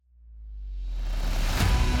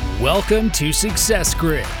Welcome to Success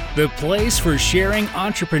Grid, the place for sharing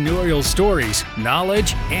entrepreneurial stories,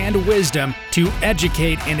 knowledge, and wisdom to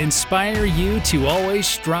educate and inspire you to always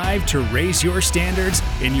strive to raise your standards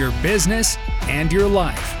in your business and your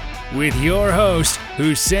life. With your host,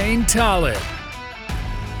 Hussein Talib.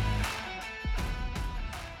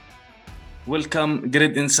 Welcome,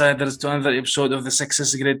 Grid Insiders, to another episode of the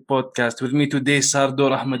Success Grid podcast. With me today, Sardor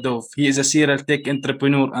Akhmedov. He is a serial tech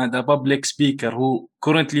entrepreneur and a public speaker who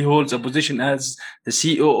currently holds a position as the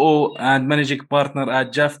COO and managing partner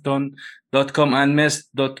at Jafton.com and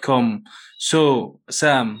Mist.com. So,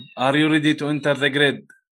 Sam, are you ready to enter the grid?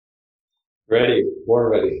 Ready, more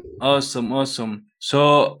ready. Awesome.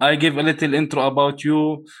 So, I give a little intro about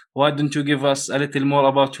you. Why don't you give us a little more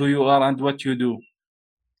about who you are and what you do?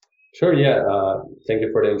 Sure, yeah. Thank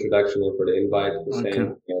you for the introduction and for the invite, Hussein. Okay.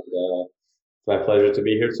 And it's my pleasure to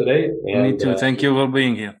be here today. And, Me too. Thank you for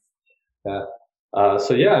being here. You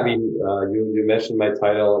mentioned my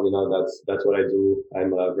title. You know, that's what I do.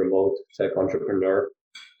 I'm a remote tech entrepreneur.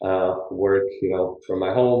 Work, from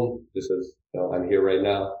my home. This is, I'm here right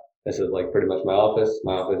now. This is like pretty much my office.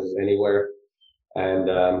 My office is anywhere. And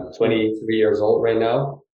 23 years old right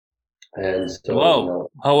now. And so, wow.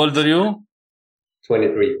 How old are you?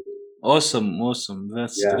 23. Awesome.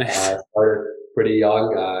 That's great. I started pretty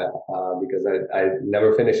young because I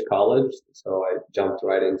never finished college, so I jumped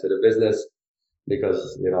right into the business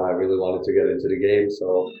because I really wanted to get into the game.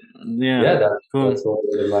 So that's cool. That's a little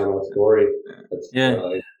bit of my story. I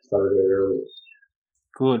started very early.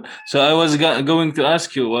 Cool. So I was going to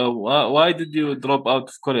ask you, why did you drop out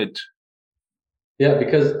of college? Yeah,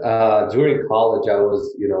 because during college I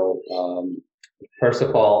was, first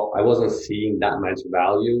of all, I wasn't seeing that much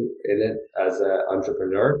value in it as an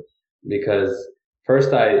entrepreneur because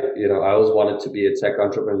first I always wanted to be a tech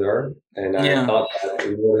entrepreneur, and I thought that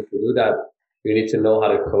in order to do that, you need to know how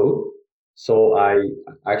to code. So I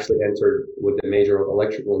actually entered with the major of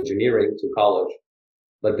electrical engineering to college,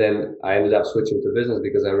 but then I ended up switching to business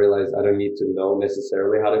because I realized I don't need to know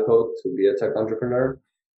necessarily how to code to be a tech entrepreneur.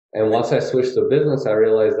 And once I switched to business, I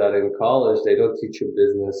realized that in college, they don't teach you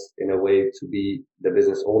business in a way to be the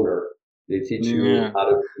business owner. They teach you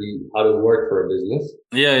how to work for a business.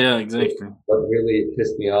 Yeah, exactly. What really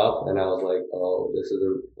pissed me off, and I was like, oh, this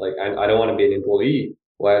isn't like, I don't want to be an employee.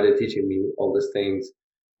 Why are they teaching me all these things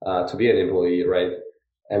to be an employee, right?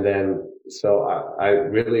 And then, so I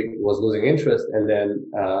really was losing interest. And then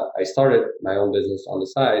I started my own business on the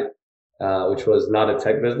side. Which was not a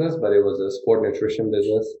tech business, but it was a sport nutrition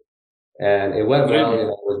business. And it went well, I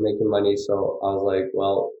was making money. So I was like,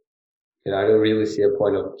 well, I don't really see a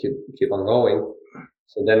point of keep on going.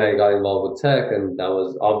 So then I got involved with tech, and that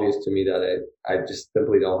was obvious to me that I just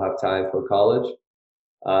simply don't have time for college.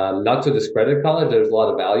 Not to discredit college. There's a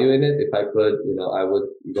lot of value in it. If I could, I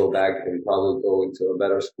would go back and probably go into a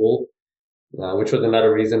better school, which was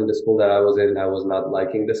another reason the school that I was in, I was not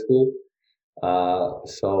liking the school.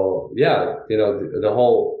 The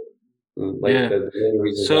whole the main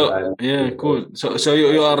reason. Cool. So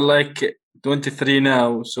you are like 23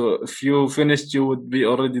 now. So if you finished, you would be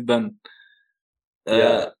already done.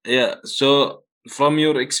 So from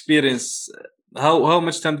your experience, how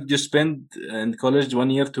much time did you spend in college? 1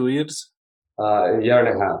 year, 2 years? A year and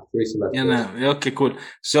a half, 3 semesters. Okay, cool.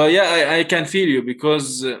 So I can feel you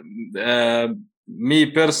because me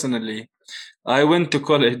personally, I went to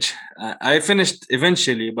college. I finished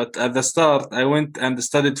eventually, but at the start, I went and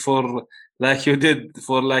studied for, like you did,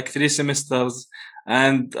 for like 3 semesters.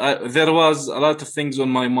 And there was a lot of things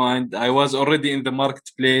on my mind. I was already in the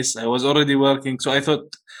marketplace. I was already working. So I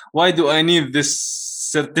thought, why do I need this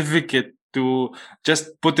certificate to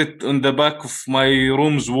just put it on the back of my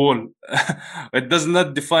room's wall? It does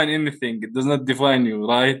not define anything. It does not define you,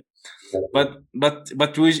 right? But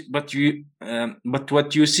what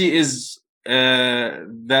you see is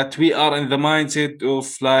that we are in the mindset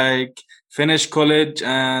of like finish college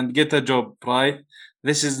and get a job, right?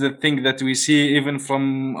 This is the thing that we see even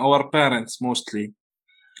from our parents mostly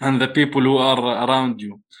and the people who are around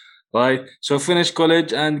you, right? So finish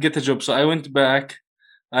college and get a job. So I went back,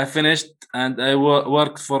 I finished, and I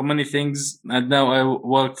worked for many things, and now I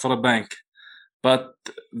work for a bank. But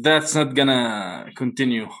that's not gonna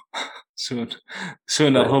continue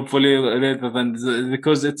sooner, hopefully later than,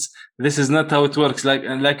 because this is not how it works.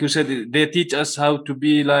 Like you said, they teach us how to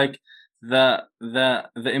be like the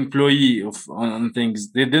employee on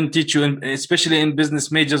things. They don't teach you, especially in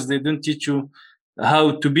business majors, they don't teach you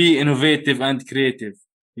how to be innovative and creative.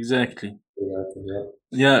 Exactly.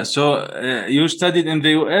 Yeah. So you studied in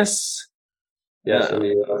the US? Yes, in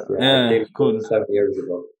the US. Yeah, cool. 7 years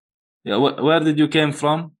ago. Yeah. Where did you came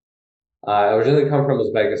from? I originally come from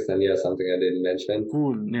Uzbekistan. Yeah, something I didn't mention.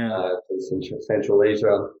 Cool. Yeah. It's in Central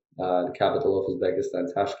Asia, the capital of Uzbekistan,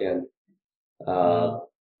 Tashkent. Uh, Mm.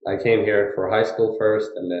 I came here for high school first,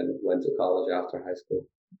 and then went to college after high school.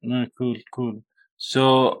 Cool, cool.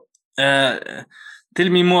 So, tell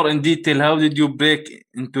me more in detail. How did you break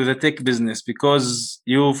into the tech business? Because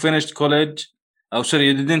you finished college. Oh, sorry,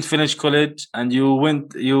 you didn't finish college, and you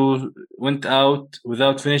went out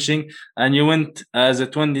without finishing, and you went as a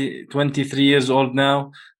 23 years old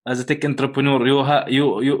now as a tech entrepreneur.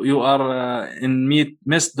 You are in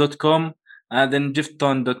miss.com and in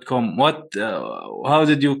gifton.com. How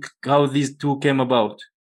did how these two came about?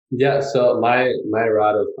 Yeah, so my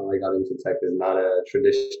route of how I got into tech is not a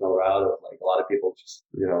traditional route of like a lot of people just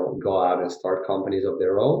go out and start companies of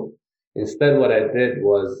their own. Instead, what I did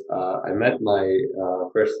was I met my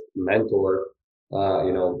first mentor,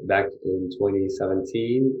 back in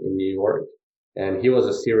 2017 in New York, and he was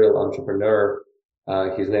a serial entrepreneur.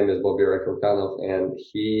 His name is Bobir Akhmedov, and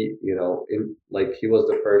he was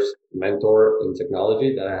the first mentor in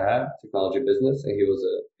technology that I had, technology business, and he was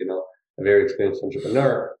a very experienced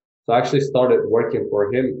entrepreneur. So I actually started working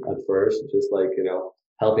for him at first, just like,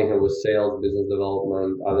 helping him with sales, business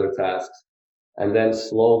development, other tasks. And then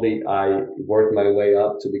slowly I worked my way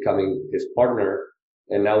up to becoming his partner.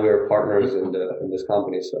 And now we are partners in this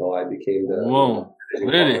company. So I became Whoa, managing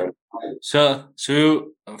really?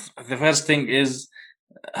 partner. The first thing is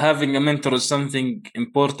having a mentor is something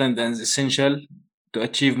important and essential to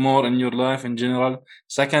achieve more in your life in general.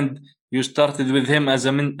 Second, you started with him as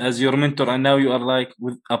your mentor, and now you are like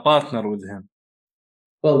with a partner with him.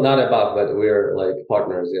 Well, not above, but we're like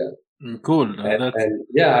partners. Yeah. Cool. And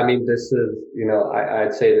yeah, I mean, this is,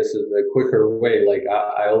 I'd say this is a quicker way. Like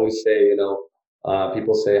I always say,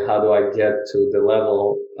 people say, how do I get to the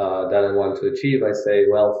level that I want to achieve? I say,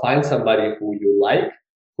 well, find somebody who you like,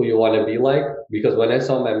 who you want to be like. Because when I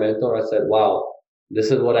saw my mentor, I said, wow,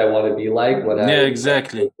 this is what I want to be like when Yeah, I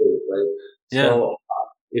exactly. right? Yeah, So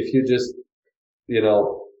if you just, you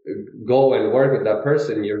know, go and work with that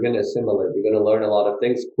person, you're going to assimilate. You're going to learn a lot of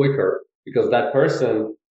things quicker because that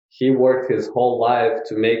person, he worked his whole life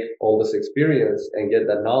to make all this experience and get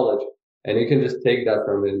that knowledge. And you can just take that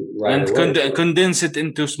from him right and away. condense it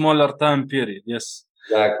into smaller time period. Yes.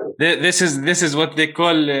 Exactly. This is what they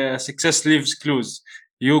call success leaves clues.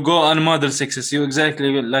 You go and model success. You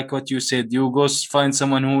exactly like what you said. You go find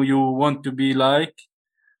someone who you want to be like,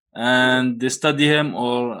 and study him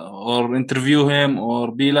or interview him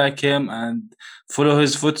or be like him and follow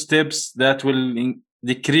his footsteps. That will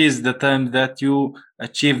decrease the time that you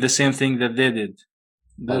achieve the same thing that they did.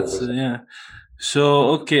 That's 100%. yeah. So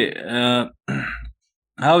okay,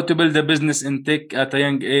 how to build a business in tech at a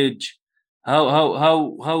young age?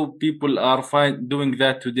 How people are doing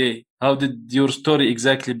that today? How did your story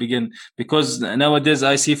exactly begin? Because nowadays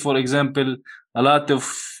I see, for example, a lot of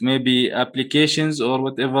maybe applications or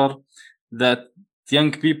whatever that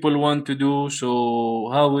young people want to do. So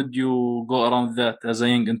how would you go around that as a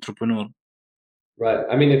young entrepreneur? Right.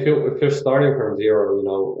 I mean, if you're starting from zero,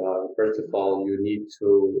 first of all, you need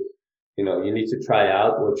to try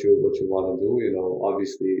out what you want to do.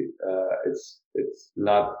 Obviously, it's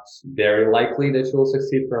not very likely that you'll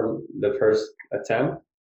succeed from the first attempt,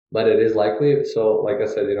 but it is likely. So, like I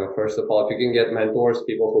said, first of all, if you can get mentors,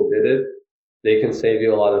 people who did it, they can save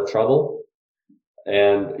you a lot of trouble,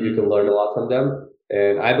 and you can Mm, learn a lot from them.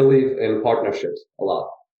 And I believe in partnerships a lot.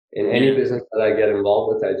 In any yeah. business that I get involved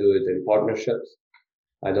with, I do it in partnerships.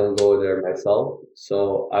 I don't go there myself.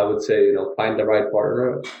 So I would say, find the right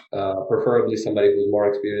partner, preferably somebody who's more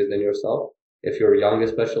experienced than yourself. If you're young,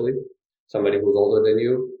 especially somebody who's older than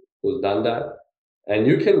you, who's done that. And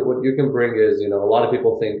what you can bring is, a lot of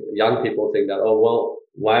young people think that, oh, well,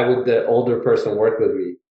 why would the older person work with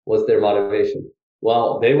me? What's their motivation?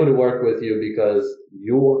 Well, they would work with you because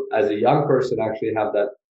you, as a young person, actually have that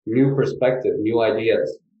new perspective, new ideas,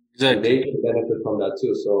 and they Exactly. can benefit from that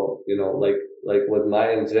too. So, like with my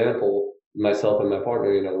example, myself and my partner,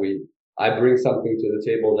 I bring something to the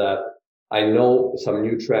table that I know some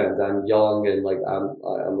new trends. I'm young and like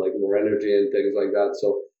I'm like more energy and things like that.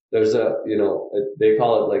 So there's they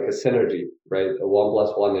call it like a synergy, right? A 1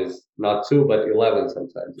 plus 1 is not 2, but 11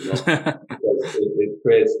 sometimes, because it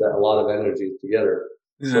creates a lot of energy together.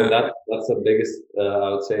 So Yeah. that's the biggest, I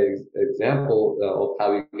would say, example of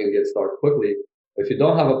how you can get started quickly. If you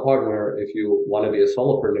don't have a partner, if you want to be a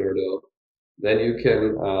solopreneur though, then you can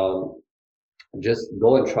just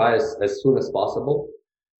go and try as soon as possible.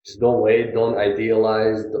 Just don't wait. Don't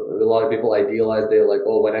idealize. A lot of people idealize. They're like,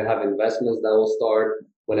 oh, when I have investments, that will start.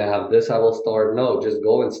 When I have this, I will start. No, just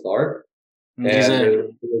go and start. And there's Exactly. a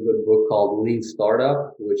really good book called Lean Startup,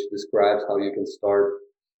 which describes how you can start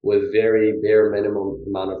with very bare minimum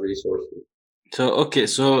amount of resources. So okay,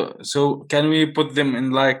 so can we put them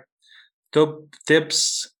in like top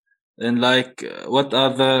tips and like what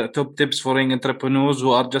are the top tips for young entrepreneurs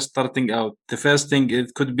who are just starting out? The first thing,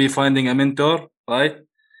 it could be finding a mentor, right?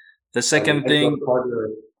 The Finding second a mentor, thing, partner,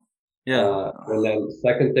 yeah, and then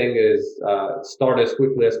second thing is start as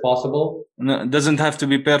quickly as possible. no, it doesn't have to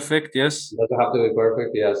be perfect. Yes. Doesn't have to be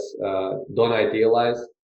perfect. Yes. Don't idealize.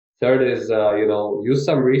 Third is, use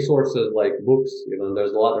some resources like books.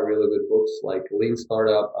 There's a lot of really good books like Lean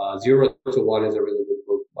Startup. Zero to One is a really good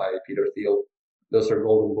book by Peter Thiel. Those are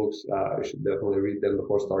golden books. You should definitely read them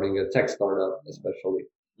before starting a tech startup, especially.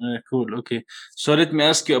 Cool. Okay. So let me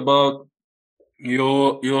ask you about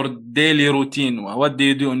your daily routine. What do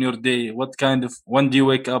you do on your day? What kind of when do you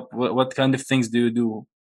wake up? What kind of things do you do?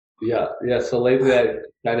 Yeah, yeah. So lately I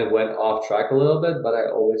kind of went off track a little bit, but I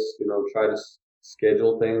always, try to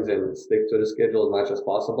schedule things and stick to the schedule as much as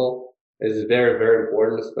possible. It's very, very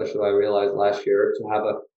important, especially I realized last year, to have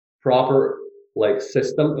a proper like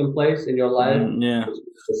system in place in your life, Yeah. which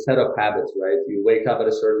is a set of habits, right? You wake up at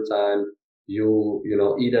a certain time, you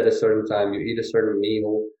eat at a certain time, you eat a certain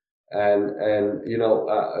meal, and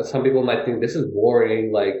some people might think this is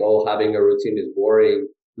boring, like, oh, having a routine is boring.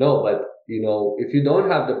 No, but if you don't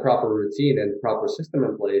have the proper routine and proper system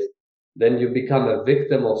in place, then you become a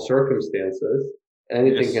victim of circumstances.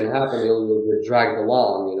 Anything Yes. can happen. You'll get dragged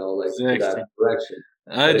along, like to that Exactly. direction.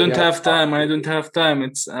 I But if you don't have have time. I don't have time.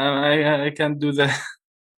 It's I can't do that.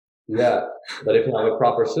 Yeah, but if you have a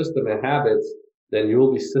proper system and habits, then you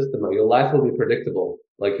will be systematic. Your life will be predictable.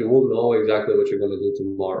 Like you will know exactly what you're going to do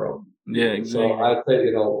tomorrow. Yeah. So Exactly. I'd say,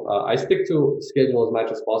 I stick to schedule as much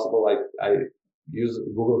as possible. Like I use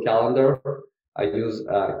Google Calendar. I use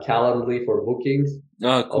Calendly for bookings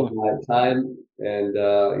Ah, of cool. my time and,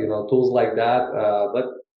 tools like that. But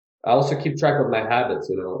I also keep track of my habits,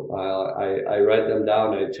 I write them down.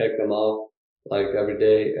 I check them off like every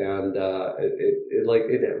day, and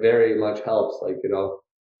it very much helps. Like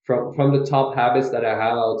from the top habits that I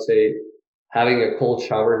have, I would say having a cold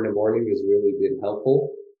shower in the morning has really been helpful.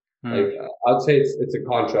 Like Hmm. I'd say it's a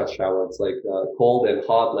contrast shower. It's like cold and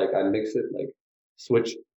hot. Like I mix it, like switch,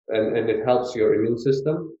 and it helps your immune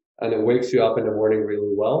system and it wakes you up in the morning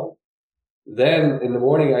really well. Then in the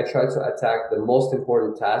morning, I try to attack the most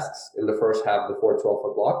important tasks in the first half before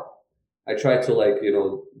 12 o'clock. I try to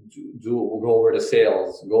go over the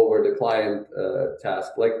sales, go over the client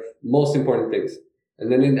task, like most important things.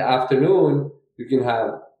 And then in the afternoon, you can have,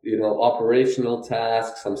 operational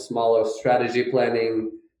tasks, some smaller strategy planning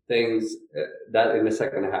things that in the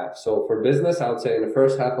second half. So for business, I would say in the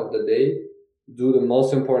first half of the day, do the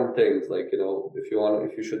most important things. Like,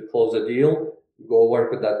 if you should close a deal, go work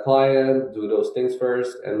with that client, do those things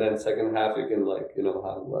first, and then second half you can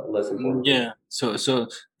have less important things. Yeah. So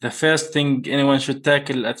the first thing anyone should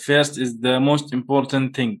tackle at first is the most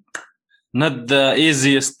important thing, not the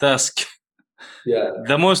easiest task. Yeah,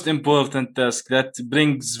 The most important task that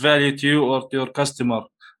brings value to you or to your customer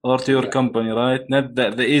or to your exactly. company, right? Not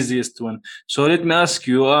the easiest one. So let me ask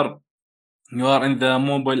you, you are in the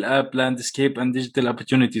mobile app landscape and digital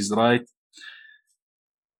opportunities, right?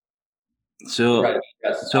 So Right.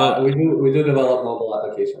 Yes. so We do develop mobile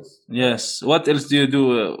applications. yes. What else do you do?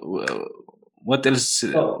 What else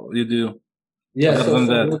So you do yeah, other so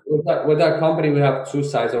than so that? with that company, we have two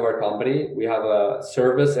sides of our company. We have a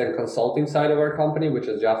service and consulting side of our company, which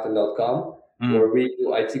is Jafton.com, Mm, where we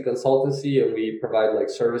do IT consultancy and we provide like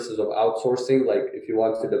services of outsourcing. Like if you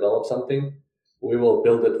want to develop something, we will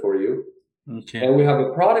build it for you. okay. And we have a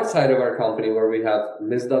product side of our company where we have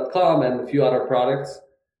Miss.com and a few other products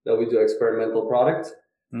that we do experimental products.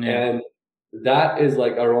 Yeah. And that is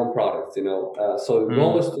like our own products, so the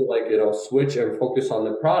goal Mm, is to switch and focus on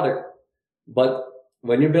the product. But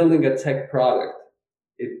when you're building a tech product,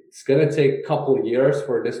 it's going to take a couple years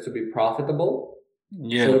for this to be profitable. So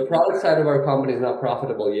yeah. the product side of our company is not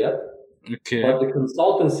profitable yet, Okay. but the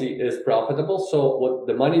consultancy is profitable. So what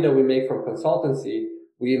the money that we make from consultancy,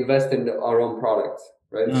 we invest in our own products,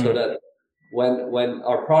 right? So Mm, that when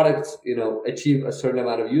our products, achieve a certain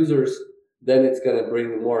amount of users, then it's going to bring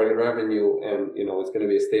more revenue, and it's going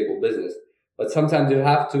to be a stable business. But sometimes you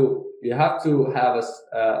have to have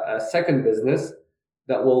a second business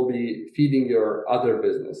that will be feeding your other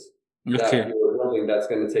business that okay. you're building. That's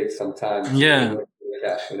going to take some time to Yeah.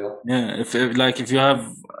 cash. Yeah. If you have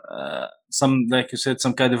some, like you said,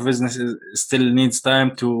 some kind of business still needs time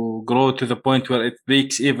to grow to the point where it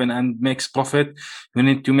breaks even and makes profit, you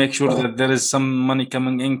need to make sure that there is some money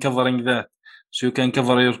coming in covering that. so you can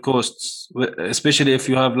cover your costs, especially if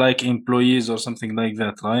you have like employees or something like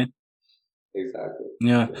that, right? Exactly.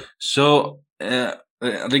 Yeah. So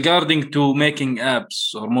regarding to making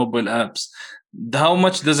apps or mobile apps, how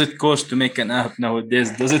much does it cost to make an app nowadays?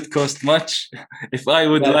 Does it cost much? If I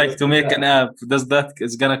would Yeah, like to make an app, does that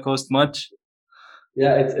is gonna cost much?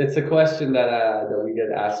 yeah, it's a question that we get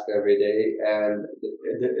asked every day, and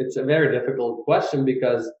it's a very difficult question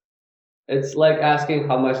because it's like asking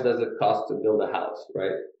how much does it cost to build a house,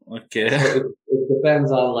 right? Okay. So it depends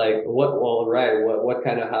on like what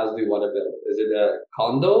kind of house do you want to build? Is it a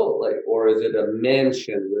condo, like, or is it a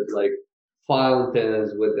mansion with like fountains,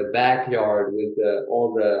 with the backyard, with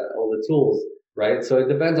all the tools, right? So it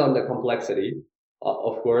depends on the complexity,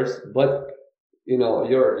 of course. But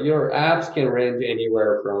your apps can range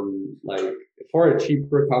anywhere from like for a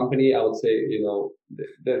cheaper company, I would say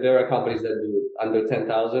there are companies that do it under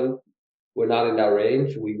 10,000. We're not in that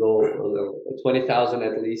range. We go 20,000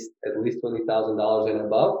 at least $20,000 and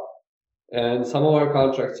above. And some of our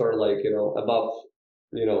contracts are like above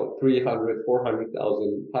 300,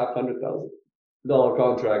 400,000, $500,000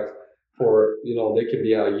 contract for they could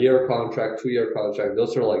be a year contract, 2 year contract.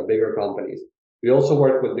 Those are like bigger companies. We also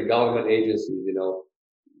work with the government agencies,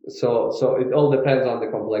 so it all depends on the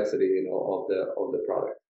complexity, of the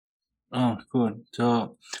product. Oh, cool.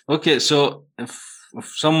 So, okay. So if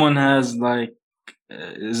someone has like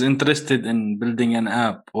is interested in building an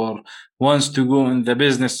app or wants to go in the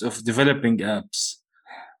business of developing apps,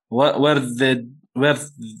 what where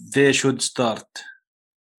they should start?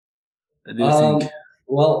 Do you think? Um,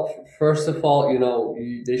 well, first of all,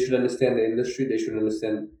 they should understand the industry. They should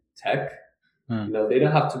understand tech. Hmm. They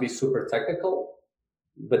don't have to be super technical,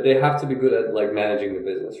 but they have to be good at like managing the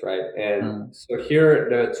business, right? And Hmm. so here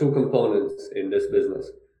there are two components in this business.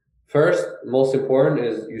 First, most important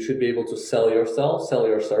is you should be able to sell yourself, sell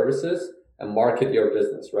your services, and market your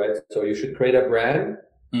business, right? So you should create a brand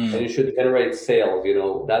and Hmm. you should generate sales.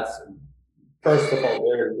 That's first of all,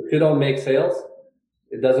 if you don't make sales,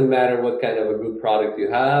 it doesn't matter what kind of a good product you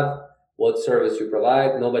have, what service you provide,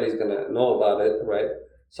 nobody's gonna know about it, right?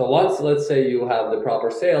 So once, let's say, you have the proper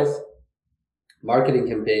sales, marketing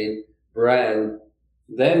campaign, brand,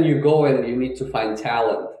 then you go and you need to find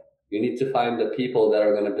talent. You need to find the people that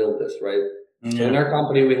are going to build this, right? So in Yeah. our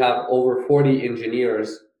company, we have over 40 engineers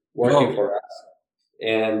working Oh. for us,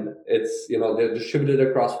 and it's they're distributed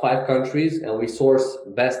across 5 countries, and we source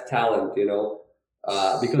best talent,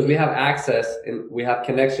 because we have access and we have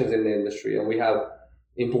connections in the industry, and we have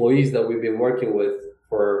employees that we've been working with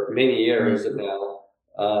for many years Hmm. now,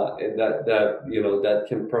 and that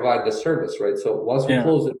can provide the service, right? So once we Yeah.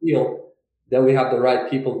 close the deal, then we have the right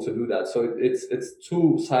people to do that. So it's two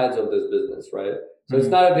sides of this business, right? So it's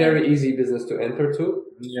Hmm. not a very easy business to enter to.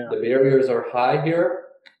 Yeah. The barriers are high here.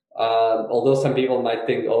 Although some people might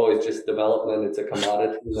think, oh, it's just development, it's a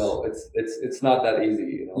commodity. No, it's not that easy.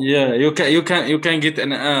 Yeah. You can get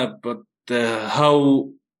an app, but how?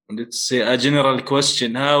 Let's say a general question: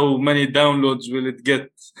 how many downloads will it get?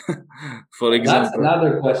 For That's example.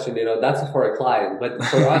 another question. That's for a client. But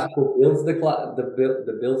for us who builds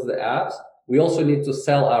builds the apps, we also need to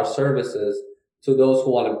sell our services to those who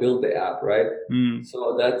want to build the app, right? Hmm. So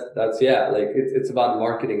that's yeah, like it's about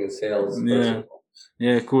marketing and sales first of Yeah. all.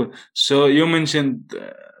 Yeah, cool. So you mentioned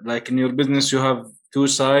like in your business you have two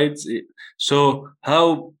sides. So how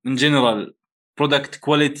in general product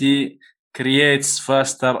quality creates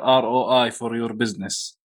faster ROI for your business?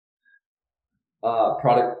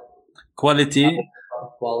 Product Quality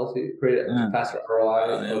quality, create a uh, faster ROI.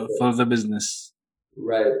 Okay, for the business.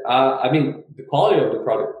 right. I mean, the quality of the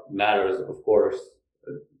product matters, of course,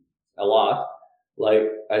 a lot. Like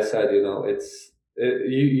I said,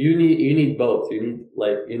 you need both.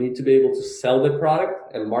 You need to be able to sell the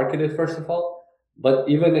product and market it first of all. But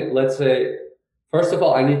even let's say, first of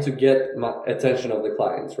all, I need to get my attention of the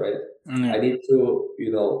clients, right? I Yeah. need to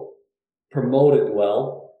promote it well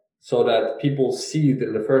so that people see it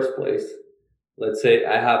in the first place. Let's say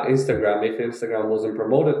I have Instagram. If Instagram wasn't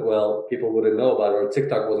promoted well, people wouldn't know about it, or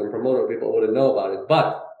TikTok wasn't promoted, people wouldn't know about it. But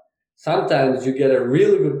sometimes you get a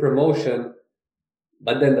really good promotion,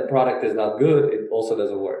 but then the product is not good, it also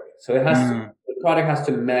doesn't work. So Mm, the product has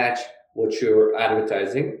to match what you're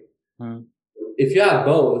advertising. mm, If you have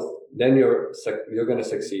both, then you're going to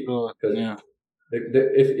succeed, good. because Yeah.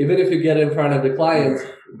 even if you get in front of the clients,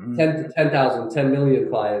 Mm, 10 to 10,000, 10 million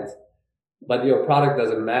clients, but your product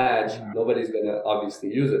doesn't match, mm, nobody's going to obviously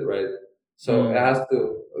use it, right? So it mm, has to,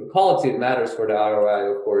 quality matters for the ROI,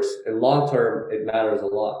 of course. In long term, it matters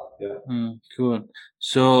a lot. Yeah. cool.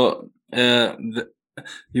 So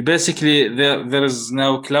you basically there is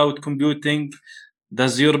now cloud computing.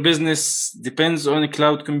 Does your business depends on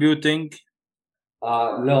cloud computing?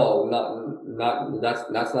 No, not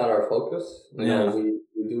that's not our focus. Yeah.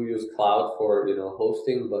 We do use cloud for,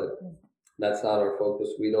 hosting, but that's not our focus.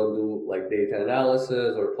 We don't do like data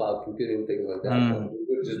analysis or cloud computing, things like that. No, Mm.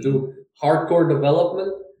 we just do hardcore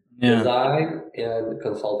development, Yeah. design, and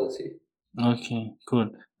consultancy. Okay, cool.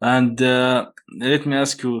 And let me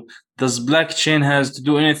ask you, does blockchain has to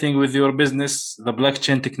do anything with your business? The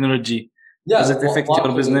blockchain technology, does Yeah, it affect your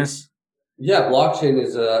blockchain. business? Yeah, blockchain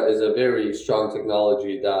is a very strong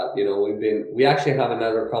technology that we actually have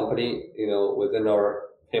another company within our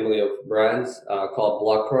family of brands called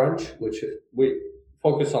BlockCrunch, which we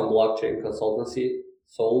focus on blockchain consultancy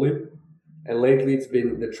solely. And lately,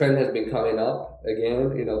 the trend has been coming up again.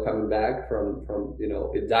 Coming back from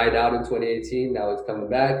it died out in 2018. Now it's coming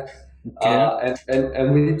back, Okay. and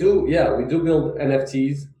we do build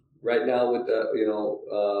NFTs right now with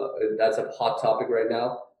that's a hot topic right now.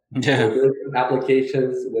 Yeah. We're building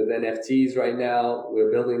applications with NFTs right now.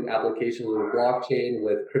 We're building applications with blockchain,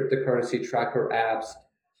 with cryptocurrency tracker apps,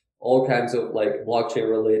 all kinds of like blockchain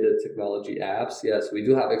related technology apps. Yes, we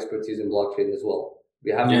do have expertise in blockchain as well.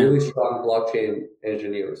 We have Yeah. really strong blockchain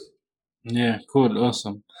engineers. Yeah. Cool.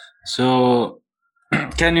 Awesome. So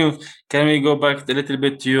can you can we go back a little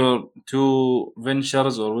bit to your two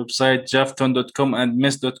ventures or website, jafton.com and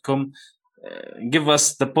miss.com? Give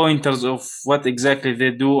us the pointers of what exactly they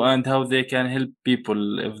do and how they can help people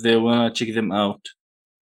if they want to check them out.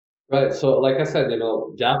 Right. So, like I said,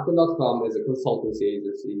 Japan.com is a consultancy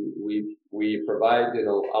agency. We provide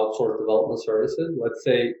outsourced development services. Let's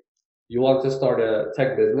say you want to start a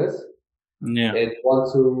tech business Yeah. and you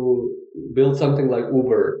want to build something like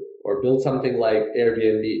Uber or build something like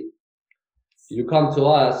Airbnb. You come to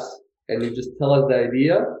us and you just tell us the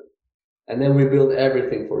idea, and then we build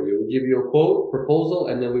everything for you. We give you a quote, proposal,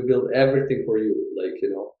 and then we build everything for you. Like,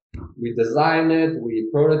 we design it, we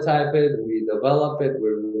prototype it, we develop it, we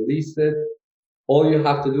release it. All you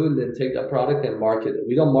have to do is then take a product and market it.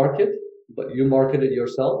 We don't market, but you market it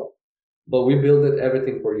yourself, but we build it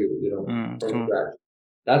everything for you, from Cool. scratch.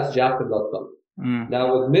 That's Japan.com. Mm. Now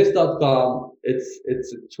with Miss.com, it's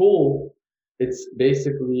a tool. It's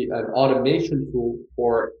basically an automation tool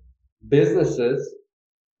for businesses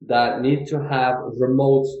that need to have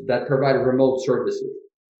remotes that provide remote services,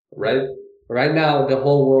 right? Right now, the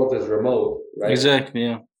whole world is remote, right? Exactly.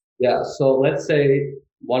 Yeah. Yeah. So let's say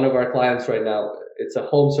one of our clients right now, it's a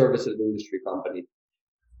home services industry company,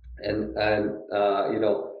 and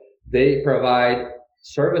they provide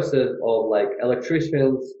services of like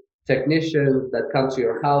electricians, technicians that come to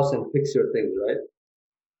your house and fix your things, right?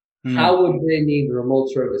 Yeah. How would they need remote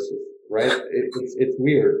services, right? It's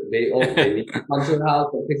weird. They need to come to your house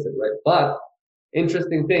and fix it, right? But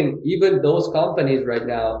interesting thing, even those companies right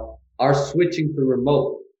now are switching to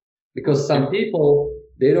remote because some Okay. people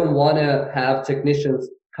they don't want to have technicians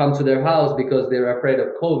come to their house because they're afraid of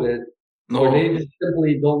COVID, or No. they just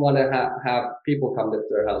simply don't want to have people come to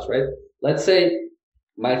their house, right? Let's say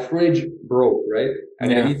my fridge broke, right?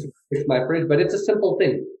 And I Yeah. need to fix my fridge, but it's a simple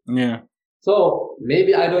thing. Yeah. So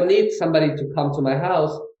maybe I don't need somebody to come to my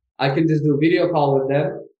house. I can just do video call with them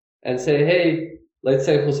and say, hey, let's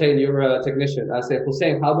say Hussein, you're a technician. I say,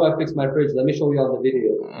 Hussein, how do I fix my fridge? Let me show you on the video.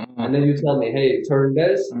 And then you tell me, hey, turn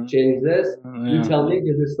this, change this. You Yeah. tell me,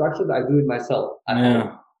 give instructions. I do it myself at home.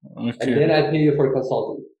 Yeah. And Okay. then I pay you for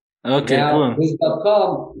consulting. Okay. Now, Cool. with.com,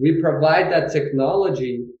 we provide that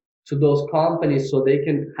technology to those companies so they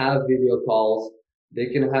can have video calls, they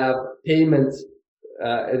can have payments,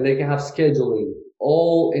 and they can have scheduling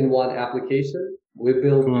all in one application. We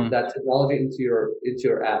build Cool. that technology into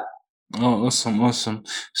your app. Oh, awesome. Awesome.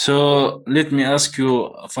 Yeah. So let me ask you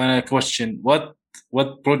a final question. What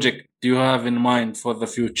project do you have in mind for the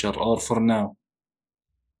future or for now?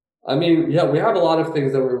 I mean, yeah, we have a lot of things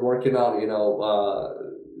that we're working on.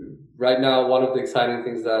 Right now, one of the exciting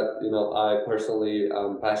things that I personally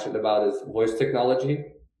am passionate about is voice technology.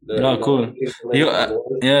 Oh, cool. Anything You, related to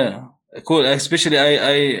voice. yeah, cool. Especially,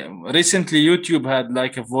 I recently YouTube had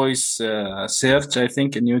like a voice search. I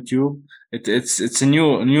think in YouTube, it's a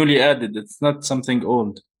newly added. It's not something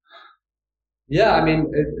old. Yeah, I mean,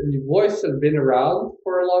 voice has been around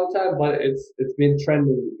for a long time, but it's been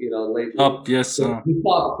trending, lately. Up, yes. So we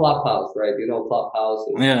thought Clubhouse, right? Clubhouse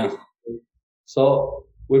is Yeah. so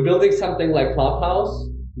we're building something like Clubhouse,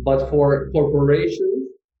 but for corporations,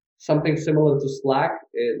 something similar to Slack,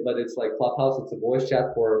 but it's like Clubhouse. It's a voice chat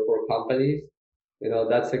for companies.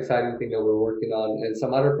 That's the exciting thing that we're working on, and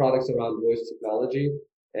some other products around voice technology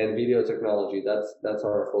and video technology. That's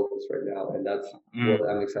our focus right now, and that's what Mm.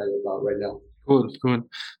 I'm excited about right now. Cool, cool.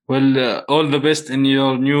 Well, all the best in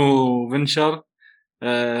your new venture.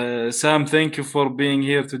 Sam, thank you for being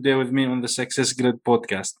here today with me on the Success Grid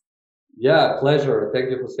podcast. Yeah, pleasure. Thank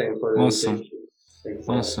you for staying for the Awesome. invitation. Thanks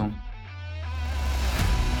so much. Awesome.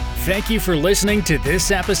 Thank you for listening to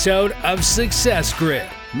this episode of Success Grid.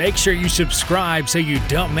 Make sure you subscribe so you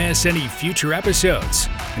don't miss any future episodes.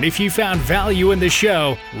 And if you found value in the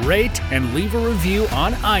show, rate and leave a review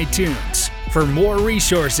on iTunes. For more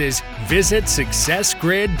resources, visit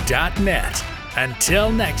successgrid.net.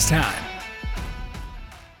 Until next time.